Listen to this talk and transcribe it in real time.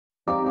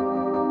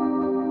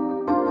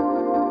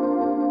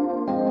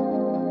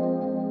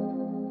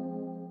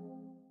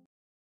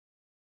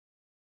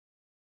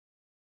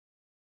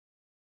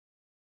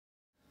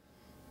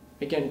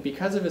again,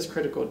 because of his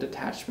critical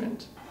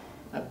detachment,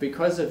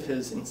 because of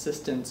his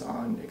insistence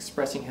on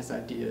expressing his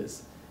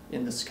ideas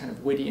in this kind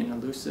of witty and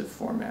elusive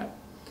format,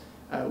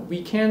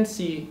 we can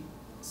see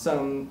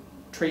some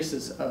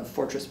traces of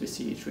Fortress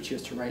Besieged, which he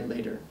was to write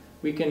later.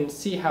 We can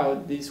see how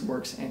these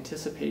works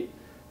anticipate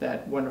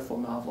that wonderful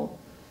novel.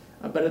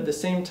 But at the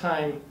same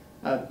time,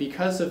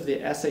 because of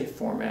the essay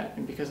format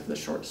and because of the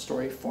short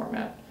story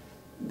format,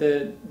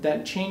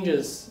 that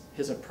changes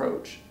his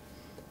approach.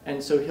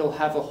 And so he'll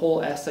have a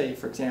whole essay,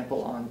 for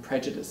example, on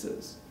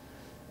prejudices.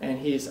 And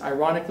he's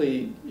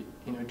ironically,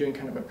 doing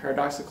kind of a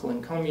paradoxical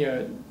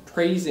encomium,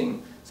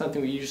 praising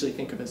something we usually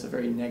think of as a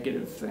very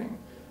negative thing.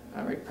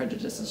 Right?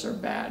 Prejudices are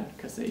bad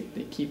because they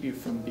keep you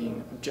from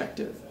being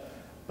objective.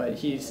 But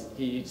he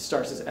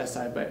starts his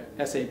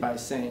essay by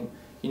saying,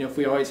 if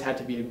we always had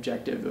to be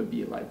objective, it would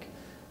be like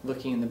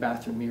looking in the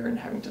bathroom mirror and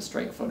having to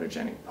strike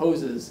photogenic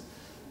poses,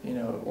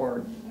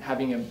 or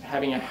having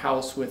a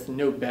house with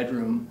no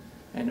bedroom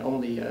and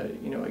only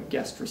a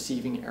guest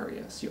receiving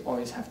area. So you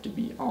always have to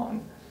be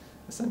on,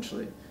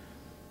 essentially.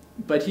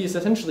 But he's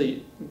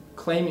essentially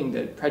claiming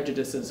that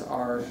prejudices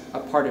are a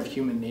part of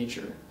human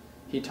nature.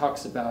 He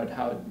talks about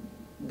how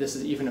this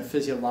is even a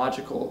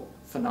physiological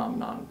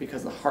phenomenon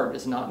because the heart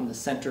is not in the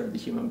center of the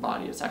human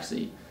body. It's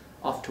actually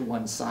off to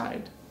one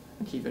side.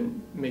 And he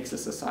even makes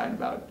this aside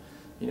about,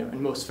 and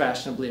most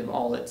fashionably of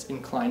all, it's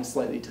inclined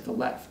slightly to the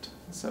left.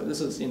 So this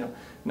is,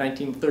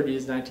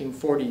 1930s,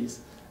 1940s,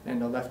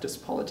 and the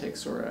leftist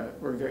politics were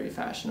very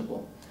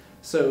fashionable.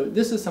 So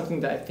this is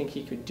something that I think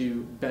he could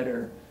do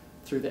better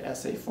through the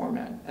essay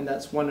format, and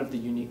that's one of the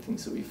unique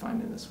things that we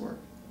find in this work.